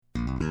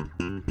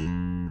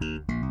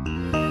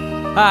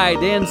Hi,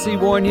 Dan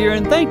Seaborn here,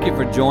 and thank you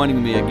for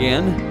joining me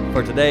again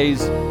for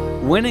today's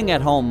Winning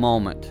at Home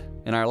moment.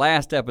 In our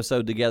last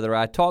episode together,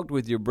 I talked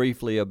with you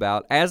briefly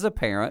about, as a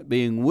parent,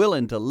 being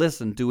willing to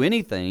listen to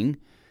anything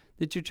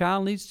that your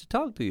child needs to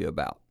talk to you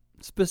about.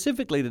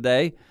 Specifically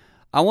today,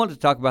 I want to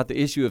talk about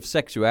the issue of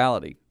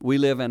sexuality. We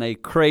live in a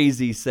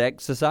crazy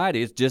sex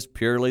society. It's just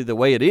purely the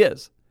way it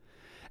is.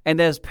 And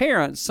as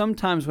parents,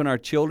 sometimes when our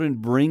children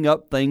bring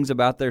up things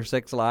about their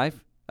sex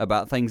life,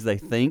 about things they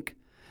think,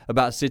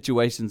 about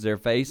situations they're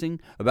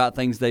facing, about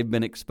things they've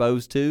been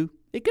exposed to,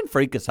 it can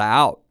freak us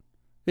out.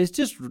 It's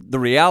just the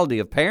reality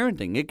of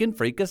parenting. It can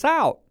freak us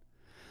out.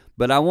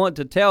 But I want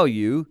to tell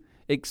you,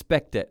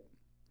 expect it.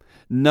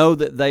 Know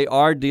that they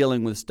are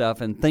dealing with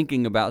stuff and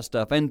thinking about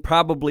stuff and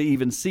probably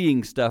even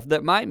seeing stuff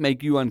that might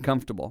make you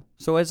uncomfortable.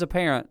 So as a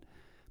parent,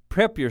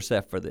 prep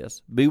yourself for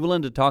this. Be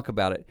willing to talk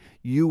about it.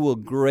 You will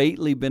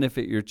greatly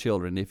benefit your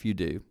children if you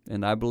do.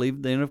 And I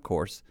believe then, of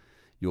course,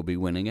 you'll be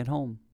winning at home.